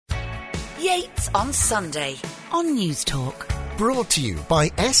Yates on Sunday on News Talk. Brought to you by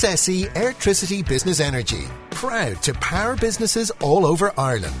SSE Airtricity Business Energy. Proud to power businesses all over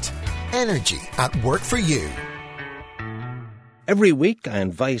Ireland. Energy at work for you. Every week I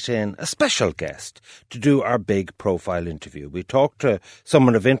invite in a special guest to do our big profile interview. We talk to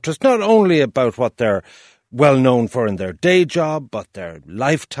someone of interest, not only about what they're well known for in their day job, but their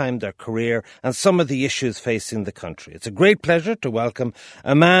lifetime, their career, and some of the issues facing the country. It's a great pleasure to welcome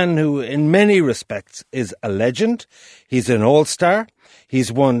a man who, in many respects, is a legend. He's an all-star.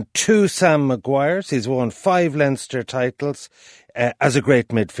 He's won 2 Sam Maguires. He's won 5 Leinster titles as a great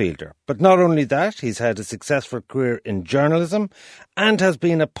midfielder. But not only that, he's had a successful career in journalism and has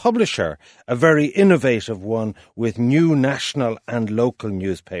been a publisher, a very innovative one, with new national and local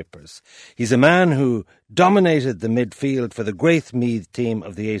newspapers. He's a man who dominated the midfield for the Great Meath team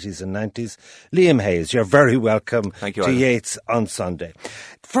of the 80s and 90s. Liam Hayes, you're very welcome. Thank you, to Alan. Yates on Sunday.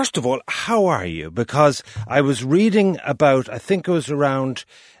 First of all, how are you? Because I was reading about, I think it was around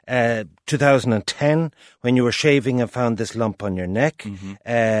 2010 when you were shaving and found this lump on your neck,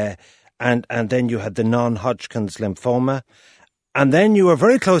 and then you had the non-Hodgkin's lymphoma, and then you were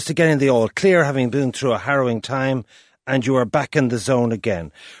very close to getting the all clear, having been through a harrowing time, and you are back in the zone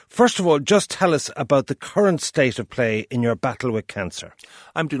again. First of all, just tell us about the current state of play in your battle with cancer.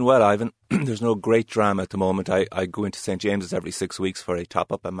 I'm doing well, Ivan. There's no great drama at the moment. I go into St. James's every 6 weeks for a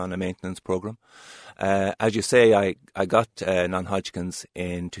top-up. I'm on a maintenance programme. As you say, I got non-Hodgkin's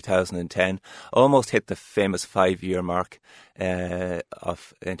in 2010. Almost hit the famous 5-year mark in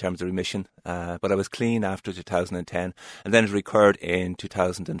terms of remission. But I was clean after 2010. And then it recurred in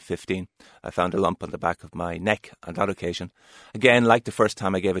 2015. I found a lump on the back of my neck on that occasion. Again, like the first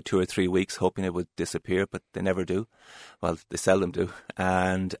time, I gave it 2 or 3 weeks, hoping it would disappear, but they never do. Well, they seldom do.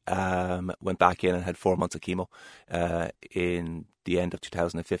 And went back in and had 4 months of chemo in the end of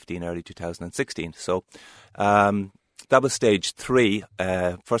 2015, early 2016. So that was stage 3.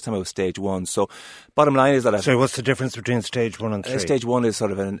 First time I was stage 1. So bottom line is that So what's the difference between stage 1 and 3? Stage 1 is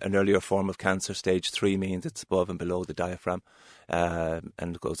sort of an earlier form of cancer. Stage 3 means it's above and below the diaphragm, and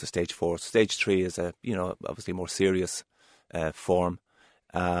it goes to stage 4. Stage 3 is a obviously more serious form.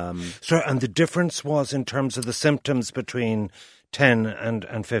 So, and the difference was in terms of the symptoms between 10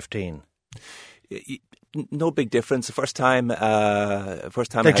 and 15? No big difference. The first time,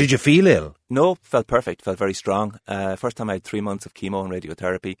 did you feel ill? No, felt perfect. Felt very strong. First time I had 3 months of chemo and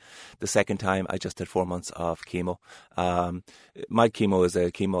radiotherapy. The second time I just had 4 months of chemo. My chemo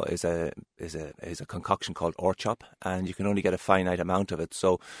is a concoction called Orchop, and you can only get a finite amount of it.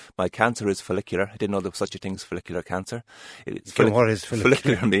 So my cancer is follicular. I didn't know there was such a thing as follicular cancer. What is follicular?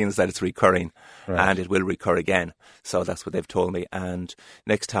 Follicular means that it's recurring, right, and it will recur again. So that's what they've told me. And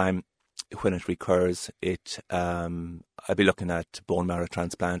next time, when it recurs, I'll be looking at bone marrow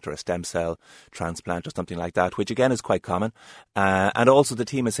transplant or a stem cell transplant or something like that, which again is quite common. And also the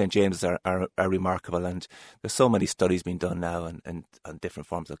team at St. James's are remarkable, and there's so many studies being done now and on different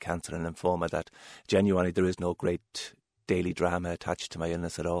forms of cancer and lymphoma that genuinely there is no great daily drama attached to my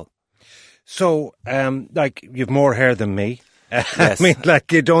illness at all. So, you've more hair than me. Yes. I mean,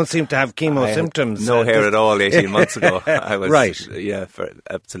 you don't seem to have chemo symptoms. No hair at all 18 months ago. I was, right. Yeah,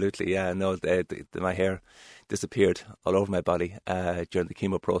 absolutely. Yeah, no, my hair disappeared all over my body during the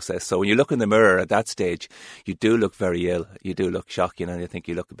chemo process. So when you look in the mirror at that stage, you do look very ill. You do look shocking, and I think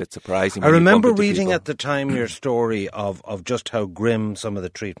you look a bit surprising. I remember reading at the time your story of just how grim some of the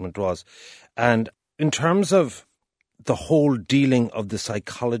treatment was. And in terms of the whole dealing of the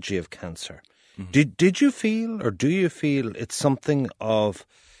psychology of cancer, did you feel, or do you feel, it's something of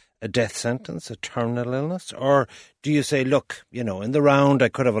a death sentence, a terminal illness? Or do you say, look, in the round, I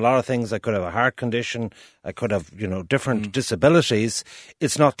could have a lot of things. I could have a heart condition. I could have, different disabilities.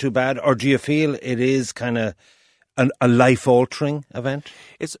 It's not too bad. Or do you feel it is kind of a life-altering event?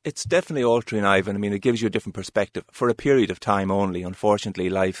 It's definitely altering, Ivan. I mean, it gives you a different perspective for a period of time only. Unfortunately,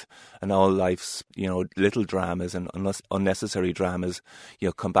 life and all life's, little dramas and unnecessary dramas,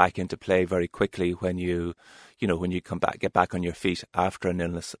 come back into play very quickly when you get back on your feet after an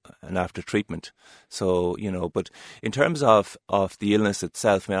illness and after treatment. So, but in terms of the illness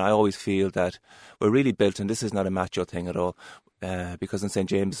itself, I mean, I always feel that we're really built, and this is not a macho thing at all, because in St.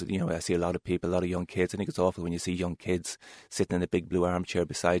 James, I see a lot of people, a lot of young kids. I think it's awful when you see young kids sitting in a big blue armchair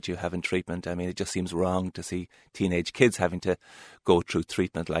beside you having treatment. I mean, it just seems wrong to see teenage kids having to go through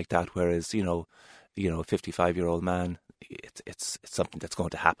treatment like that, whereas, a 55-year-old man, it's something that's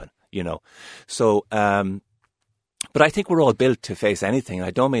going to happen, So, but I think we're all built to face anything.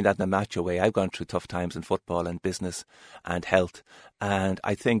 I don't mean that in a macho way. I've gone through tough times in football and business and health. And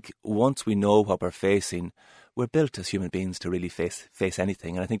I think once we know what we're facing, we're built as human beings to really face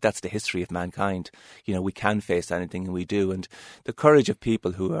anything, and I think that's the history of mankind. We can face anything, and we do. And the courage of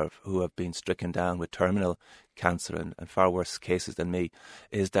people who have been stricken down with terminal cancer and far worse cases than me,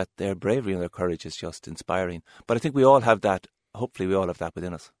 is that their bravery and their courage is just inspiring. But I think we all have that. Hopefully, we all have that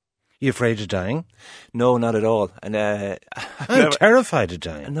within us. You afraid of dying? No, not at all. And I'm terrified of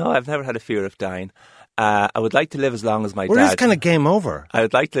dying. No, I've never had a fear of dying. I would like to live as long as my dad. Well, it's kind of game over. I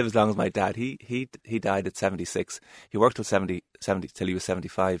would like to live as long as my dad. He died at 76. He worked till 70 till he was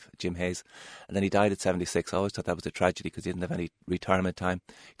 75, Jim Hayes. And then he died at 76. I always thought that was a tragedy because he didn't have any retirement time.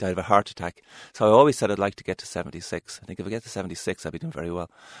 He died of a heart attack. So I always said I'd like to get to 76. I think if I get to 76, I'll be doing very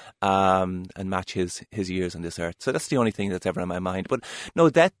well. And match his years on this earth. So that's the only thing that's ever in my mind. But no,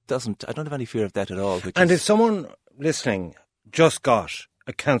 death doesn't. I don't have any fear of death at all. If someone listening just got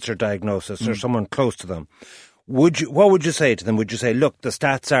a cancer diagnosis or someone close to them, what would you say to them? Would you say, look, the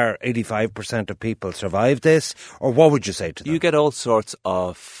stats are 85% of people survive this? Or what would you say to them? You get all sorts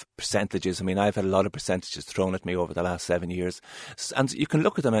of percentages. I mean, I've had a lot of percentages thrown at me over the last 7 years. And you can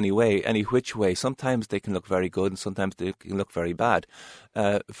look at them any which way. Sometimes they can look very good and sometimes they can look very bad.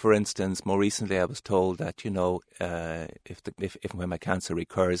 For instance, more recently I was told that, if when my cancer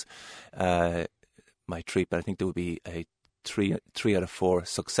recurs, my treatment, I think there would be a 3 out of 4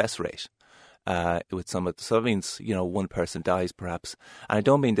 success rate with some of so it means one person dies perhaps, and I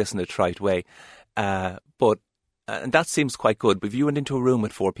don't mean this in a trite way, but and that seems quite good. But if you went into a room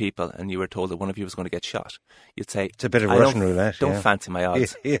with 4 people and you were told that one of you was going to get shot, you'd say it's a bit of Russian roulette. Don't fancy my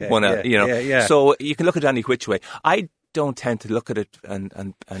odds. Yeah. So you can look at it any which way. I don't tend to look at it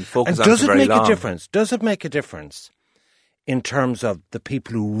and focus on it for very long. Does it make a difference? Does it make a difference in terms of the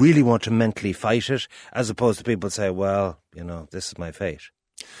people who really want to mentally fight it, as opposed to people say, well, this is my fate?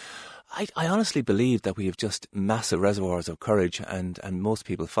 I honestly believe that we have just massive reservoirs of courage and most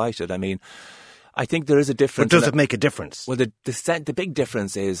people fight it. I mean, I think there is a difference. But does it make a difference? Well, the big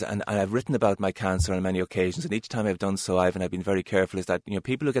difference is, and I've written about my cancer on many occasions, and each time I've done so, I've been very careful, is that,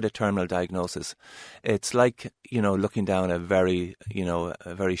 people who get a terminal diagnosis, it's like, looking down a very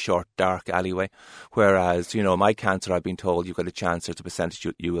short, dark alleyway. Whereas, my cancer, I've been told you've got a chance, there's a percentage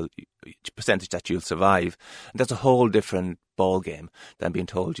that you'll survive. And that's a whole different ball game than being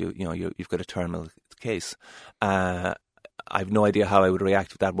told you've got a terminal case. I have no idea how I would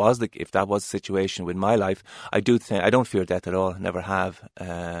react if that was the situation with my life. I don't fear death at all. Never have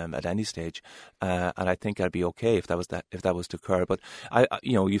at any stage, and I think I'd be okay if that was to occur. But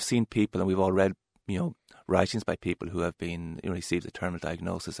you've seen people, and we've all read writings by people who have been received a terminal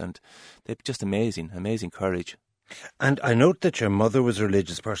diagnosis, and they're just amazing courage. And I note that your mother was a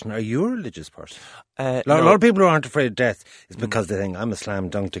religious person. Are you a religious person? No. A lot of people who aren't afraid of death is because they think, I'm a slam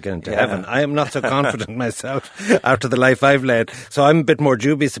dunk to get into heaven. I am not so confident myself after the life I've led. So I'm a bit more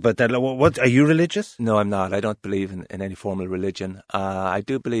dubious about that. What are you religious? No, I'm not. I don't believe in any formal religion. I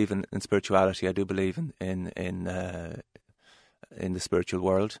do believe in spirituality. I do believe in the spiritual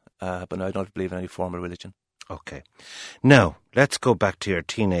world. But no, I don't believe in any formal religion. Okay. Now, let's go back to your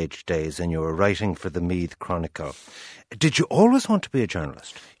teenage days and you were writing for the Meath Chronicle. Did you always want to be a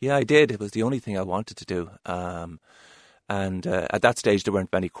journalist? Yeah, I did. It was the only thing I wanted to do. And at that stage, there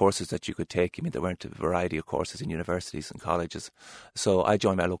weren't many courses that you could take. I mean, there weren't a variety of courses in universities and colleges. So I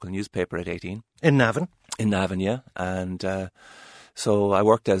joined my local newspaper at 18. In Navan? In Navan, yeah. And so I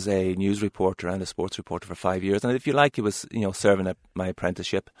worked as a news reporter and a sports reporter for 5 years. And if you like, it was, serving at my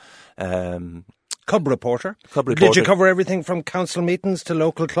apprenticeship. Cub reporter. Did you cover everything from council meetings to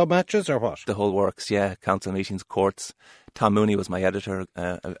local club matches or what? The whole works, yeah. Council meetings, courts. Tom Mooney was my editor.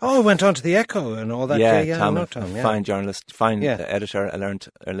 Went on to the Echo and all that. Yeah, Tom, fine journalist, fine editor. I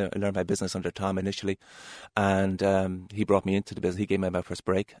learned my business under Tom initially, and he brought me into the business. He gave me my first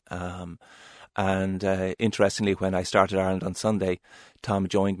break. And interestingly, when I started Ireland on Sunday, Tom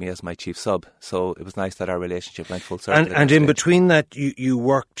joined me as my chief sub. So it was nice that our relationship went full circle. And in between that, you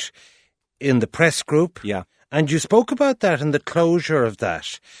worked in the press group. Yeah. And you spoke about that and the closure of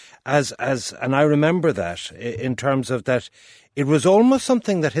that and I remember that in terms of that it was almost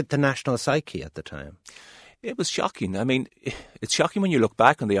something that hit the national psyche at the time. It was shocking. I mean, it's shocking when you look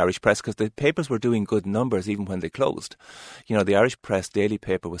back on the Irish press because the papers were doing good numbers even when they closed. The Irish Press daily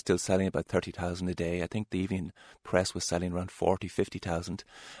paper was still selling about 30,000 a day. I think the Evening Press was selling around 40, 50,000.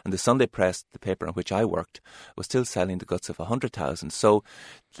 And the Sunday Press, the paper on which I worked, was still selling the guts of 100,000. So,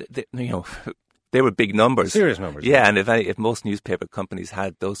 they were big numbers. Serious numbers. Yeah, and if most newspaper companies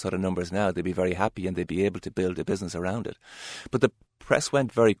had those sort of numbers now, they'd be very happy and they'd be able to build a business around it. But the press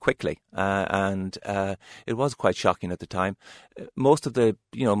went very quickly, and it was quite shocking at the time. Most of the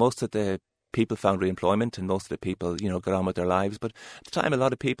people found re-employment, and most of the people, got on with their lives. But at the time, a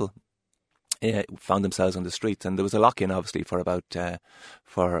lot of people found themselves on the streets, and there was a lock-in obviously for about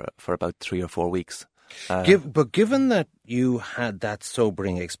 3 or 4 weeks. But given that you had that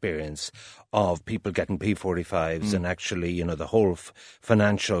sobering experience of people getting P45s and actually, the whole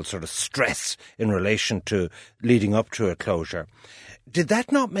financial sort of stress in relation to leading up to a closure, did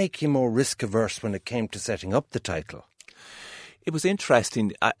that not make you more risk averse when it came to setting up the title? It was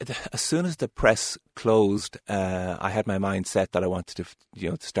interesting. As soon as the press closed, I had my mind set that I wanted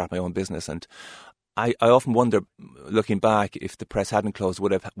to start my own business, and I often wonder, looking back, if the press hadn't closed,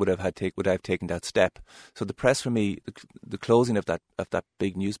 would I have taken that step? So the press, for me, the closing of that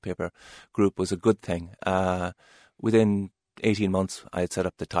big newspaper group was a good thing. Within 18 months, I had set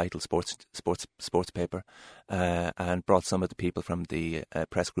up the title sports paper, and brought some of the people from the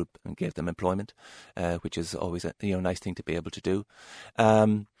press group and gave them employment, which is always a nice thing to be able to do.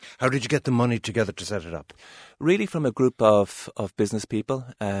 How did you get the money together to set it up? Really from a group of business people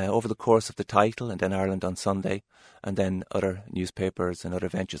over the course of the title, and then Ireland on Sunday, and then other newspapers and other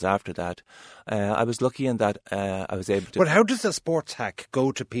ventures after that. I was lucky in that I was able to... But how does a sports hack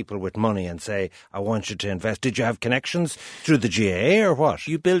go to people with money and say, I want you to invest? Did you have connections through the GAA or what?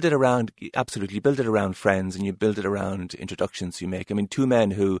 You build it around, absolutely, you build it around friends, and you build it around introductions you make. I mean, two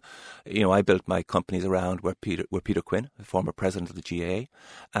men who, I built my companies around were Peter Quinn, the former president of the GAA,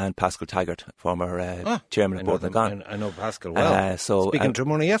 and Pascal Taggart, former chairman of Board Nagan. I know Pascal well. Speaking to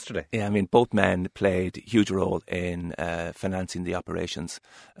him only yesterday. Yeah, I mean, both men played a huge role in financing the operations.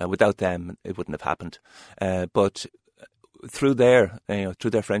 Without them, it wouldn't have happened. But through their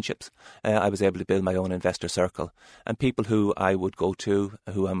friendships, I was able to build my own investor circle, and people who I would go to,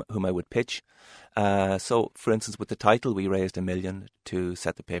 whom I would pitch. So, for instance, with the title, we raised $1 million to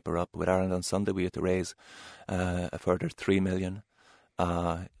set the paper up. With Ireland on Sunday, we had to raise a further $3 million.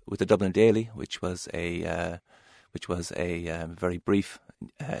 With the Dublin Daily, which was a very brief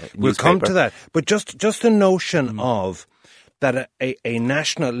newspaper. We'll come to that, but just the notion of that a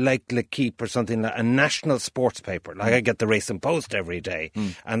national, like L'Equipe or something, like a national sports paper, like I get the Racing Post every day,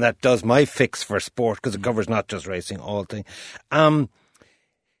 and that does my fix for sport because it covers not just racing, all things.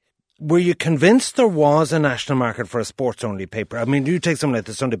 Were you convinced there was a national market for a sports-only paper? I mean, you take something like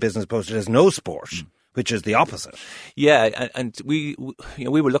the Sunday Business Post, it has no sport. Which is the opposite. Yeah, and we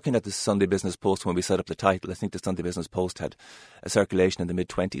were looking at the Sunday Business Post when we set up the title. I think the Sunday Business Post had a circulation in the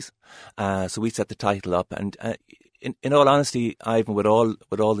mid-20s. So we set the title up, and in all honesty, Ivan, with all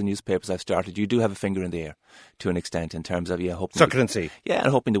the newspapers I've started, you do have a finger in the air to an extent in terms of hoping suck it and see. Yeah,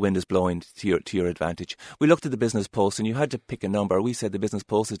 and hoping the wind is blowing to your advantage. We looked at the Business Post, and you had to pick a number. We said the Business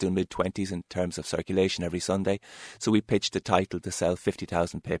Post is doing mid-20s in terms of circulation every Sunday, so we pitched the title to sell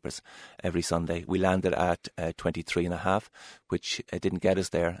 50,000 papers every Sunday. We landed at 23.5, which didn't get us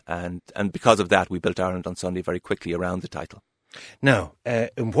there, and because of that, we built Ireland on Sunday very quickly around the title. Now,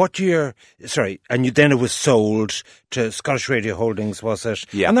 in what year, then it was sold to Scottish Radio Holdings, was it?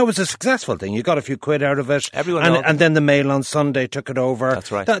 Yeah. And that was a successful thing. You got a few quid out of it. And then the Mail on Sunday took it over.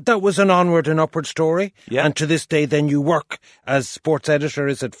 That's right. That was an onward and upward story. Yeah. And to this day, then you work as sports editor,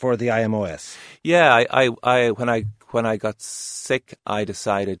 is it, for the IMOS? Yeah, when I got sick, I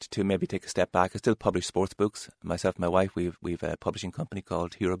decided to maybe take a step back. I still publish sports books. Myself and my wife, we've a publishing company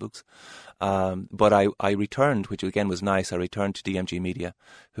called Hero Books. But I returned, which again was nice. I returned to DMG Media,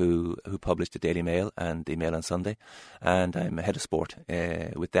 who published the Daily Mail and the Mail on Sunday, and I'm head of sport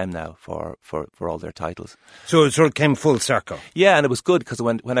with them now for all their titles. So it sort of came full circle. Yeah, and it was good because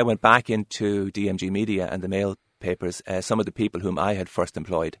when I went back into DMG Media and the Mail papers, some of the people whom I had first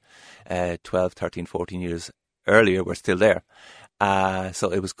employed 12, 13, 14 years earlier were still there.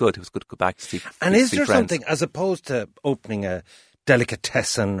 So it was good. It was good to go back to see And is there friends. something, as opposed to opening a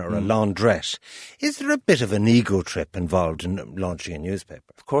delicatessen or a laundrette, is there a bit of an ego trip involved in launching a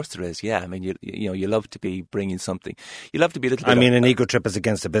newspaper? Of course there is, yeah. I mean, you love to be bringing something. You love to be a little bit... an ego trip is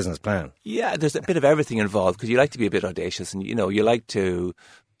against a business plan. Yeah, there's a bit of everything involved because you like to be a bit audacious and, you like to...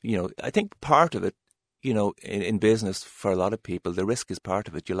 I think part of it, in business, for a lot of people, the risk is part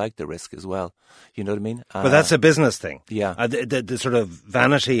of it. You like the risk as well. You know what I mean? But that's a business thing. Yeah. The sort of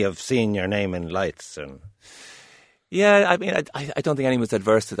vanity of seeing your name in lights and... Yeah, I mean, I don't think anyone's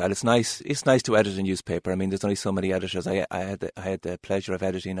adverse to that. It's nice to edit a newspaper. I mean, there's only so many editors. I had the pleasure of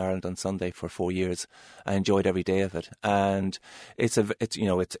editing Ireland on Sunday for 4 years. I enjoyed every day of it, and it's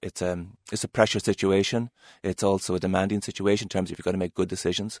a pressure situation. It's also a demanding situation in terms of you've got to make good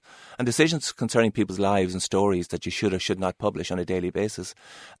decisions and decisions concerning people's lives and stories that you should or should not publish on a daily basis.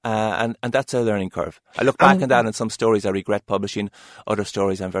 And that's a learning curve. I look back on that, and some stories I regret publishing. Other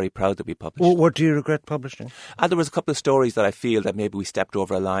stories I'm very proud that we published. Well, what do you regret publishing? There was a couple of stories that I feel that maybe we stepped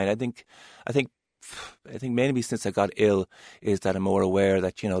over a line. I think I think mainly since I got ill, is that I'm more aware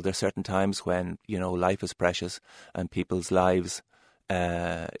that, you know, there's certain times when, you know, life is precious and people's lives,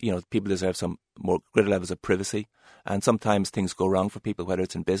 you know, people deserve some more greater levels of privacy. And sometimes things go wrong for people, whether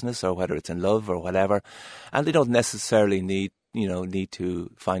it's in business or whether it's in love or whatever. And they don't necessarily need to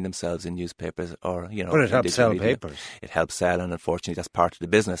find themselves in newspapers or, you know. But it helps sell papers. It helps sell, and unfortunately that's part of the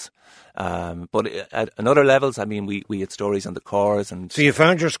business. But at other levels, I mean, we had stories on the cores. And so you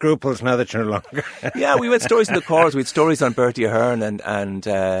found your scruples now that you're no longer. Yeah, we had stories on the cores. We had stories on Bertie Ahern and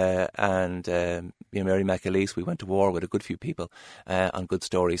Mary McAleese. We went to war with a good few people on good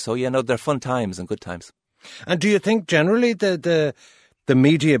stories. So, yeah, no, they're fun times and good times. And do you think generally the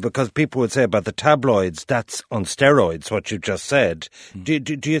media, because people would say about the tabloids, that's on steroids, what you've just said. Do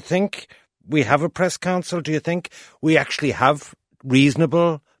you think we have a press council? Do you think we actually have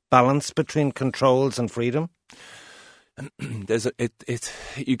reasonable balance between controls and freedom?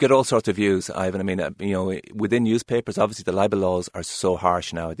 You get all sorts of views, Ivan. I mean, you know, within newspapers, obviously the libel laws are so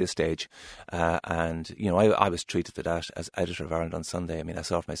harsh now at this stage, and you know, I was treated to that as editor of Ireland on Sunday. I mean, I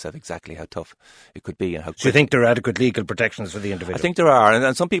saw for myself exactly how tough it could be and how. Do you think there are adequate legal protections for the individual? I think there are,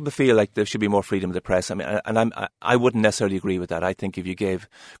 and some people feel like there should be more freedom of the press. I mean, and I wouldn't necessarily agree with that. I think if you gave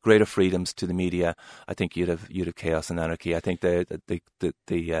greater freedoms to the media, I think you'd have chaos and anarchy. I think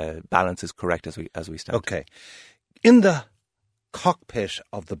the balance is correct as we stand. Okay. In the cockpit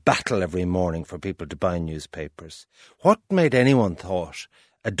of the battle every morning for people to buy newspapers, what made anyone thought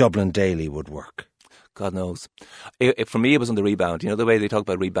a Dublin Daily would work? God knows. For me, it was on the rebound. You know, the way they talk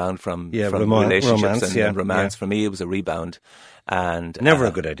about rebound from relationships and romance. For me, it was a rebound. And never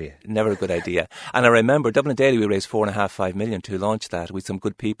a good idea. Never a good idea. And I remember Dublin Daily, we raised 5 million to launch that with some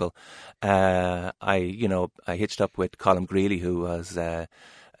good people. I hitched up with Colm Greeley, who was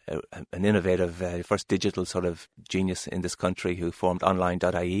an innovative, first digital sort of genius in this country, who formed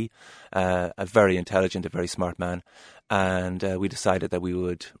online.ie, a very intelligent, a very smart man. And we decided that we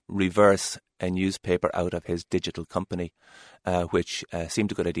would reverse a newspaper out of his digital company, which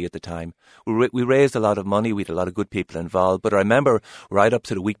seemed a good idea at the time. We raised a lot of money. We had a lot of good people involved. But I remember right up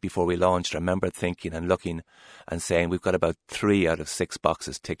to the week before we launched, I remember thinking and looking and saying, we've got about 3 out of 6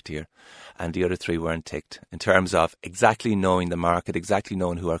 boxes ticked here. And the other 3 weren't ticked in terms of exactly knowing the market, exactly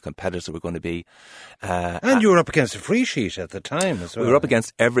knowing who our competitors were going to be. And you were up against a free sheet at the time as well. We were up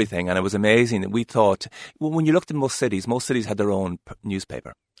against everything, and it was amazing. We thought, when you looked at most cities had their own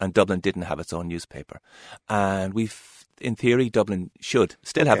newspaper, and Dublin didn't have its own newspaper. And in theory, Dublin should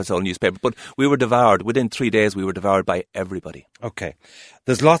still have its own newspaper, but we were devoured. Within 3 days, we were devoured by everybody. Okay.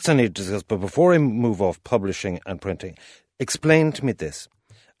 There's lots I need to discuss, but before I move off publishing and printing, explain to me this.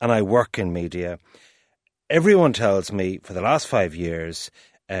 And I work in media. Everyone tells me for the last 5 years,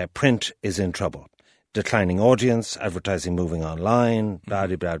 print is in trouble. Declining audience, advertising moving online, blah,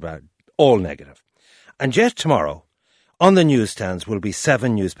 blah, blah, blah, all negative. And yet tomorrow, on the newsstands will be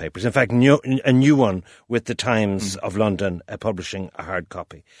 7 newspapers. In fact, a new one with the Times of London publishing a hard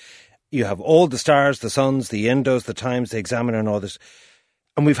copy. You have all the Stars, the Suns, the Indos, the Times, the Examiner and all this.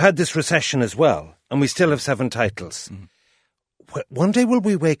 And we've had this recession as well. And we still have 7 titles. One day will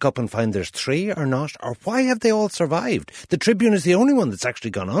we wake up and find there's 3 or not? Or why have they all survived? The Tribune is the only one that's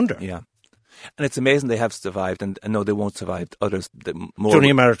actually gone under. Yeah. And it's amazing they have survived, and no, they won't survive. Others, it's only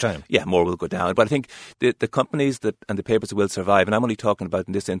a matter of time. Yeah, more will go down. But I think the companies and the papers will survive, and I'm only talking about,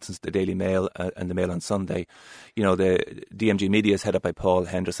 in this instance, the Daily Mail and the Mail on Sunday. You know, the DMG Media is headed up by Paul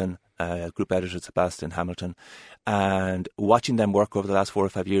Henderson, group editor Sebastian Hamilton, and watching them work over the last 4 or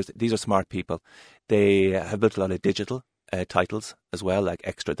 5 years, these are smart people. They have built a lot of digital titles as well, like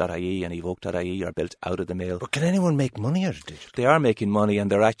Extra.ie and Evoke.ie are built out of the Mail. But can anyone make money out of digital? They are making money,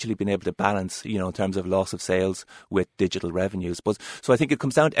 and they're actually being able to balance, you know, in terms of loss of sales with digital revenues. But so I think it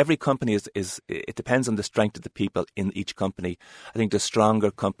comes down to every company it depends on the strength of the people in each company. I think the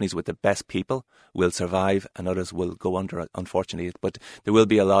stronger companies with the best people will survive, and others will go under, unfortunately. But there will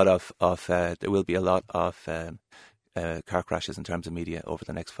be a lot of car crashes in terms of media over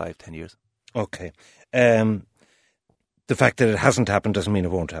the next 5-10 years. Okay. The fact that it hasn't happened doesn't mean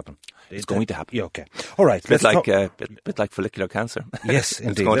it won't happen. It's going to happen. Yeah, okay. All right. Bit like follicular cancer. Yes,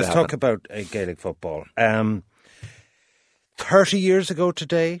 indeed. Let's talk about Gaelic football. 30 years ago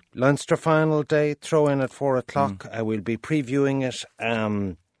today, Leinster final day, throw in at 4 o'clock. We'll be previewing it.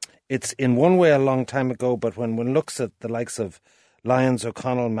 It's in one way a long time ago, but when one looks at the likes of Lyons,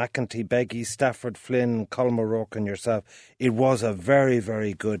 O'Connell, McEntee, Beggy, Stafford, Flynn, Colm O'Rourke and yourself, it was a very,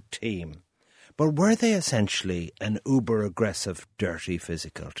 very good team. But were they essentially an uber-aggressive, dirty,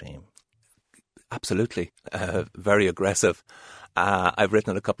 physical team? Absolutely. Very aggressive. I've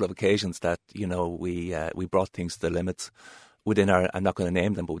written on a couple of occasions that, you know, we brought things to the limits I'm not going to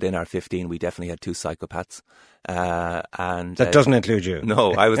name them, but within our 15, we definitely had 2 psychopaths. And that doesn't include you.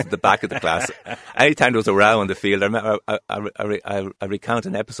 No, I was at the back of the class. Anytime there was a row on the field, I remember I recount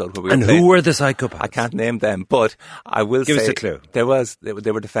an episode where we were And playing. who were the psychopaths? I can't name them, but I will Give say... us a clue. They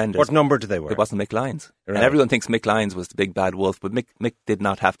were defenders. What number did they wear? It wasn't Mick Lyons. Right. And everyone thinks Mick Lyons was the big bad wolf, but Mick did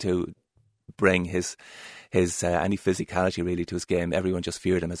not have to bring his any physicality really to his game. Everyone just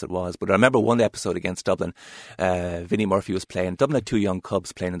feared him as it was. But I remember one episode against Dublin, Vinnie Murphy was playing. Dublin had 2 young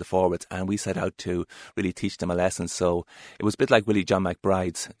cubs playing in the forwards, and we set out to really teach them a lesson. So it was a bit like Willie John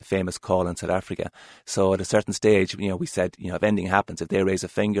McBride's famous call in South Africa. So at a certain stage, we said, if anything happens, if they raise a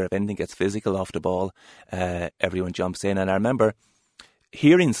finger, if anything gets physical off the ball, everyone jumps in. And I remember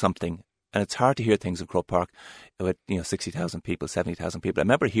hearing something. And it's hard to hear things in Croke Park with 60,000 people, 70,000 people. I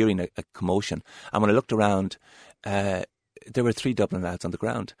remember hearing a commotion, and when I looked around, there were 3 Dublin lads on the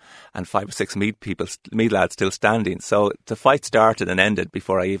ground, and 5 or 6 Meath lads still standing. So the fight started and ended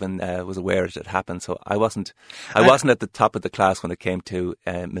before I even was aware it had happened. So I wasn't at the top of the class when it came to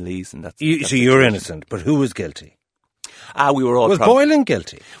Meath, and so you're innocent, but who was guilty? We were all... Was Boylan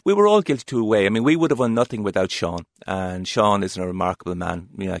guilty? We were all guilty to a way. I mean, we would have won nothing without Sean. And Sean is a remarkable man.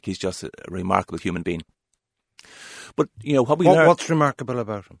 He's just a remarkable human being. But, what we learned... What's remarkable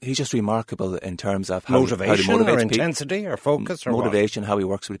about him? He's just remarkable in terms of how motivation he motivates or intensity or focus or motivation, how he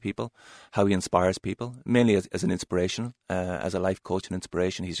works with people, how he inspires people, mainly as an inspiration, as a life coach and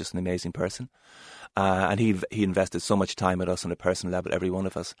inspiration. He's just an amazing person. And he invested so much time with us on a personal level, every one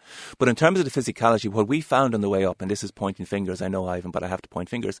of us. But in terms of the physicality, what we found on the way up, and this is pointing fingers, I know, Ivan, but I have to point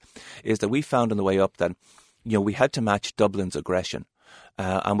fingers, is that we found on the way up that, we had to match Dublin's aggression.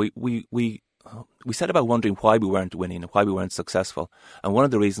 And we set about wondering why we weren't winning and why we weren't successful. And one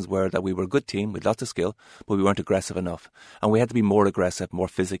of the reasons were that we were a good team with lots of skill, but we weren't aggressive enough. And we had to be more aggressive, more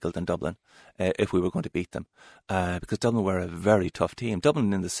physical than Dublin if we were going to beat them. Because Dublin were a very tough team.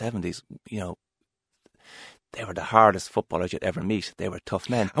 Dublin in the 70s, they were the hardest footballers you'd ever meet. They were tough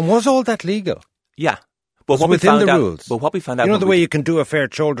men. And was all that legal? Yeah. But what within the rules? But what we found out... the way you can do a fair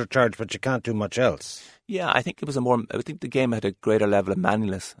shoulder charge, but you can't do much else. Yeah, I think I think the game had a greater level of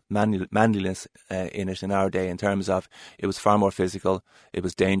manliness in it in our day, in terms of it was far more physical, it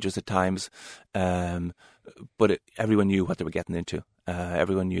was dangerous at times, but everyone knew what they were getting into.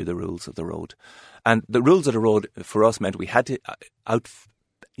 Everyone knew the rules of the road. And the rules of the road for us meant we had to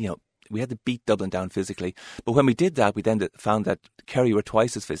we had to beat Dublin down physically. But when we did that, we then found that Kerry were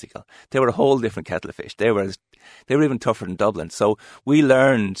twice as physical. They were a whole different kettle of fish. They were even tougher than Dublin. So we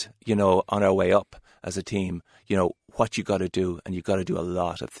learned, on our way up as a team, what you got to do, and you got to do a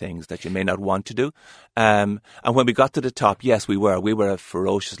lot of things that you may not want to do. And when we got to the top, yes, we were a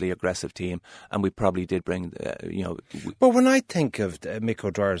ferociously aggressive team, and we probably did bring, But when I think of Mick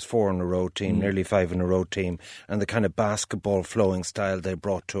O'Dwyer's 4-in-a-row team, nearly 5-in-a-row team, and the kind of basketball flowing style they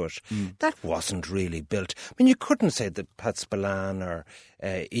brought to it, that wasn't really built. I mean, you couldn't say that Pat Spillane or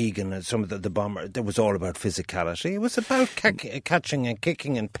Egan and some of the bomber, that was all about physicality. It was about catching and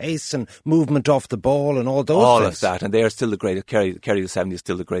kicking and pace and movement off the ball and all those things. All of that, and they are still the greatest. Kerry the 70s is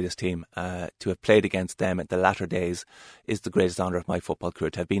still the greatest team. To have played against them at the latter days is the greatest honour of my football career.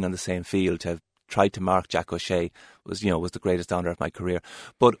 To have been on the same field, to have tried to mark Jack O'Shea was the greatest honour of my career.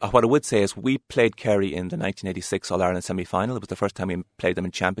 But what I would say is we played Kerry in the 1986 All-Ireland semi-final. It was the first time we played them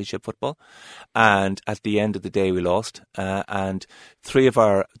in championship football, and at the end of the day we lost. And three of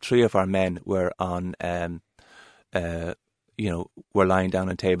our men were on, were lying down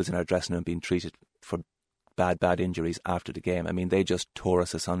on tables in our dressing room being treated for bad injuries after the game. I mean, they just tore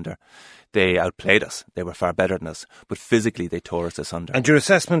us asunder. They outplayed us. They were far better than us. But physically, they tore us asunder. And your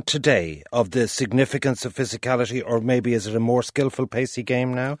assessment today of the significance of physicality, or maybe is it a more skillful, pacey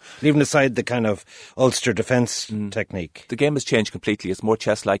game now? Leaving aside the kind of Ulster defence technique. The game has changed completely. It's more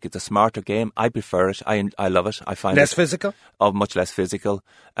chess-like. It's a smarter game. I prefer it. I love it. I find less physical? Much less physical.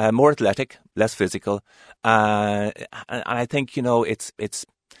 More athletic, less physical. And I think, it's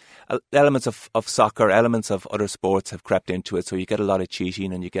elements of soccer, elements of other sports have crept into it, so you get a lot of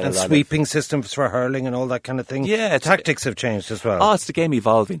cheating and you get a lot sweeping systems for hurling and all that kind of thing. Yeah, tactics have changed as well. Oh, it's the game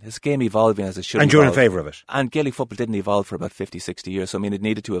evolving. It's the game evolving as it should. And you're in favour of it. And Gaelic football didn't evolve for about 50, 60 years, so I mean it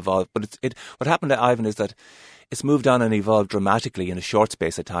needed to evolve. But what happened to Ivan is that it's moved on and evolved dramatically in a short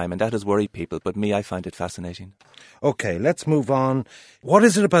space of time, and that has worried people. But me, I find it fascinating. OK, let's move on. What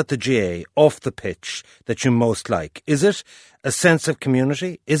is it about the GAA off the pitch that you most like? Is it a sense of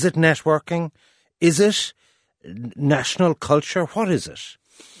community? Is it networking? Is it national culture? What is it?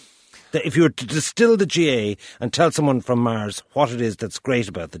 If you were to distill the GAA and tell someone from Mars what it is that's great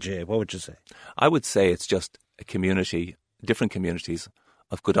about the GAA, what would you say? I would say it's just a community, different communities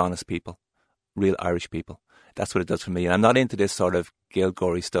of good, honest people. real Irish people. That's what it does for me. And I'm not into this sort of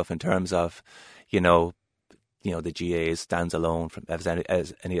Gaeilgeoirí stuff in terms of, the GAA stands alone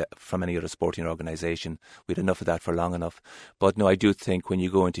from any other sporting organisation. We had enough of that for long enough. But no, I do think when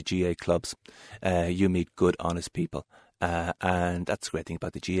you go into GAA clubs, you meet good, honest people. And that's the great thing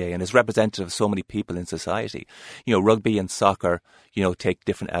about the GAA, and it's representative of so many people in society. Rugby and soccer, take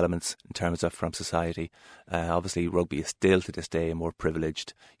different elements in terms of from society. Obviously, rugby is still to this day a more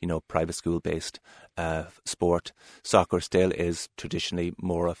privileged, private school-based sport. Soccer still is traditionally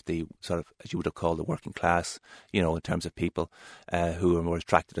more of the sort of, as you would have called, the working class, in terms of people who are more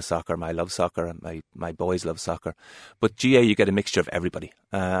attracted to soccer. I love soccer, and my boys love soccer. But GAA, you get a mixture of everybody,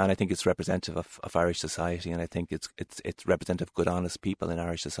 and I think it's representative of Irish society, and I think it's representative of good, honest people in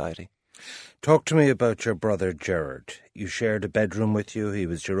Irish society. Talk to me about your brother Gerard. You shared a bedroom with you. He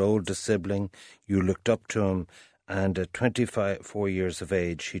was your oldest sibling. You looked up to him, and at 24 years of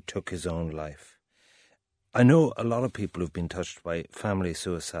age, he took his own life. I know a lot of people who've been touched by family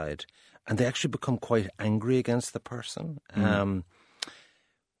suicide, and they actually become quite angry against the person.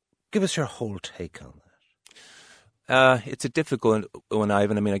 Give us your whole take on that. It's a difficult one,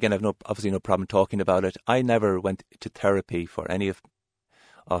 Ivan. I mean, again, I've obviously no problem talking about it. I never went to therapy for any of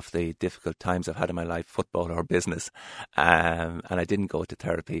the difficult times I've had in my life, football or business. And I didn't go to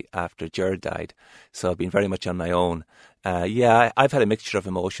therapy after Gerard died. So I've been very much on my own. I've had a mixture of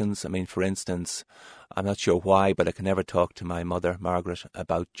emotions. I mean, for instance, I'm not sure why, but I can never talk to my mother, Margaret,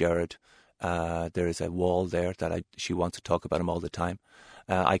 about Gerard. There is a wall there that she wants to talk about him all the time.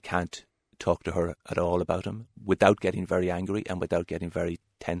 I can't talk to her at all about him without getting very angry and without getting very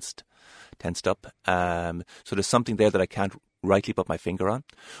tensed up. So there's something there that I can't rightly put my finger on.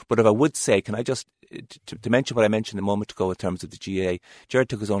 But if I would say, can I just, to mention what I mentioned a moment ago in terms of the GAA, Gerard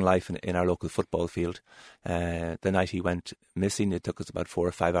took his own life in our local football field. The night he went missing, it took us about 4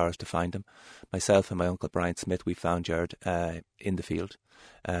 or 5 hours to find him. Myself and my uncle Brian Smith, we found Gerard in the field,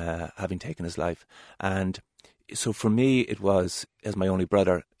 having taken his life. And so for me, it was, as my only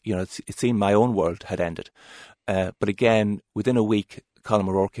brother, it seemed my own world had ended. But again, within a week, Colin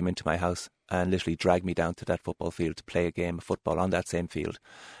O'Rourke came into my house and literally dragged me down to that football field to play a game of football on that same field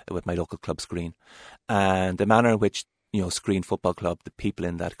with my local club Screen. And the manner in which, Screen Football Club, the people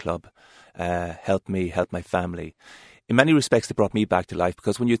in that club, helped me, helped my family. In many respects, they brought me back to life,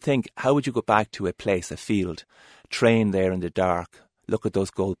 because when you think, how would you go back to a place, a field, train there in the dark, look at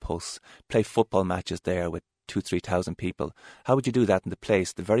those goalposts, play football matches there with 2,000-3,000 people? How would you do that in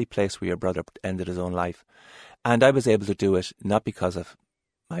the very place where your brother ended his own life? And I was able to do it not because of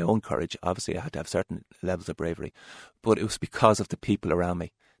my own courage. Obviously, I had to have certain levels of bravery, but it was because of the people around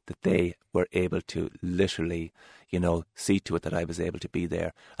me, that they were able to literally, see to it that I was able to be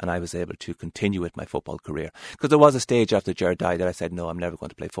there and I was able to continue with my football career. Because there was a stage after Gerard died that I said, no, I'm never going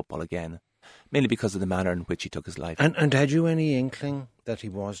to play football again, mainly because of the manner in which he took his life. And had you any inkling that he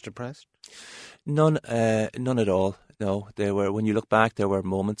was depressed? None at all. No, when you look back, there were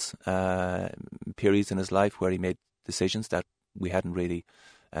moments, periods in his life where he made decisions that we hadn't really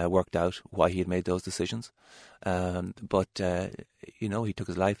worked out why he had made those decisions. But he took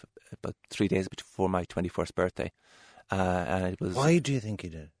his life about 3 days before my 21st birthday. And it was. Why do you think he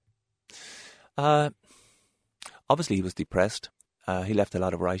did? Obviously, he was depressed. He left a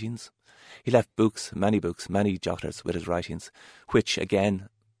lot of writings. He left books, many jotters with his writings, which, again,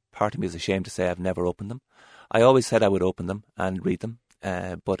 part of me is ashamed to say I've never opened them. I always said I would open them and read them,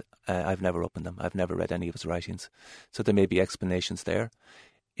 but I've never opened them. I've never read any of his writings. So there may be explanations there.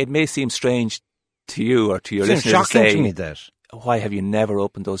 It may seem strange to you or to your listeners to say, to me that. Why have you never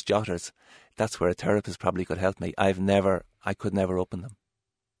opened those jotters? That's where a therapist probably could help me. I could never open them.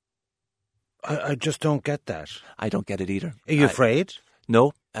 I just don't get that. I don't get it either. Are you afraid?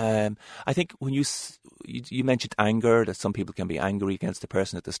 No. I think when you mentioned anger, that some people can be angry against the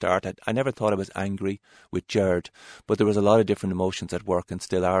person at the start. I never thought I was angry with Gerard, but there was a lot of different emotions at work and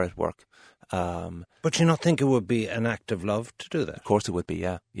still are at work. But you not think it would be an act of love to do that? Of course it would be,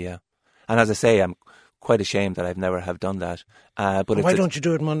 yeah. And as I say, I'm quite ashamed that I've never have done that. But why don't you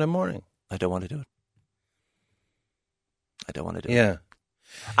do it Monday morning? I don't want to do it. Yeah.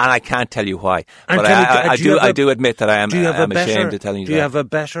 And I can't tell you why. But I do admit that I'm ashamed of telling you that. Do you have a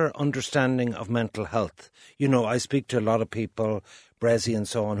better understanding of mental health? I speak to a lot of people, Brezzy and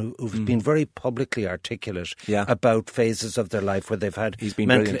so on, who've been very publicly articulate about phases of their life where they've had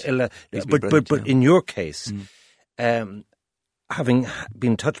mental illness. But in your case, having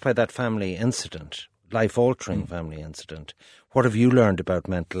been touched by that family incident, life-altering family incident, what have you learned about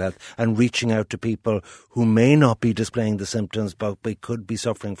mental health and reaching out to people who may not be displaying the symptoms but could be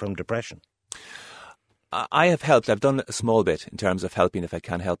suffering from depression? I have helped. I've done a small bit in terms of helping if I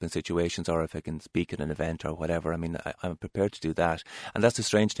can help in situations or if I can speak at an event or whatever. I mean, I'm prepared to do that. And that's the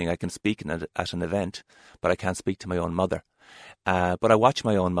strange thing. I can speak at an event, but I can't speak to my own mother. But I watch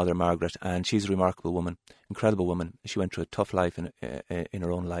my own mother, Margaret, and she's a remarkable woman, incredible woman. She went through a tough life in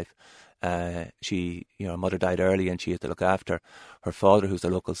her own life. Her mother died early and she had to look after her father, who's the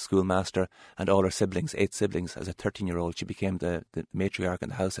local schoolmaster, and all her siblings, 8 siblings. As a 13-year-old, she became the matriarch in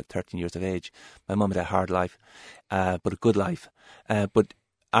the house at 13 years of age. My mum had a hard life, but a good life. But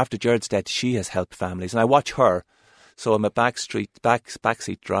after Jared's death, she has helped families, and I watch her. So I'm a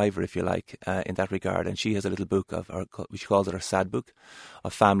backseat driver, if you like, in that regard. And she has a little book she calls it her sad book,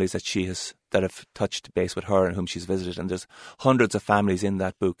 of families that have touched base with her and whom she's visited. And there's hundreds of families in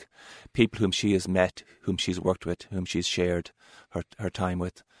that book, people whom she has met, whom she's worked with, whom she's shared her time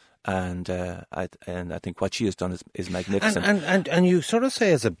with. And I think what she has done is magnificent. And you sort of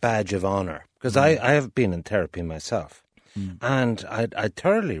say as a badge of honour, because I have been in therapy myself, and I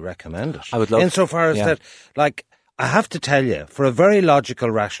thoroughly recommend it. I would love, insofar as that, like, I have to tell you, for a very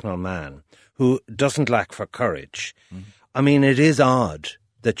logical, rational man who doesn't lack for courage, I mean, it is odd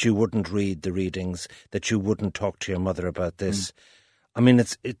that you wouldn't read the readings, that you wouldn't talk to your mother about this. I mean,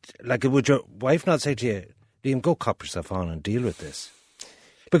 would your wife not say to you, Liam, go cop yourself on and deal with this?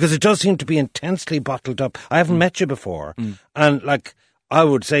 Because it does seem to be intensely bottled up. I haven't met you before, and like, I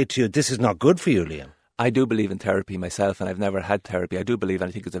would say to you, this is not good for you, Liam. I do believe in therapy myself, and I've never had therapy. I do believe, and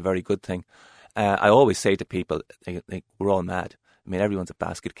I think it's a very good thing. I always say to people, we're all mad. I mean, everyone's a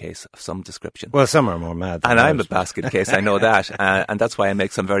basket case of some description. Well, some are more mad than and others. I'm a basket case, I know that. And that's why I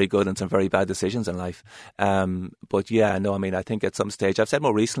make some very good and some very bad decisions in life. But yeah, no, I mean, I think at some stage, I've said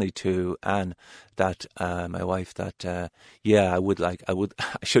more recently to Anne, that my wife, that I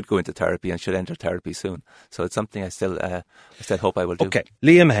should go into therapy and should enter therapy soon. So it's something I still hope I will do. Okay,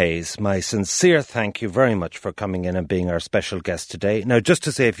 Liam Hayes, my sincere thank you very much for coming in and being our special guest today. Now, just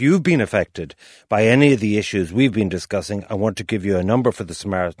to say, if you've been affected by any of the issues we've been discussing, I want to give you a number for the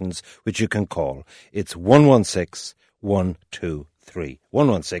Samaritans which you can call. It's 116 123.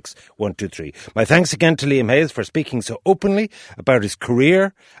 116 123. My thanks again to Liam Hayes for speaking so openly about his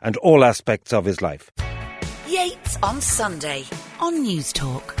career and all aspects of his life. Yates on Sunday on News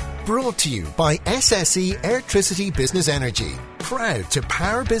Talk. Brought to you by SSE Airtricity Business Energy. Proud to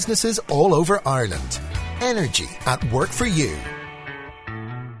power businesses all over Ireland. Energy at work for you.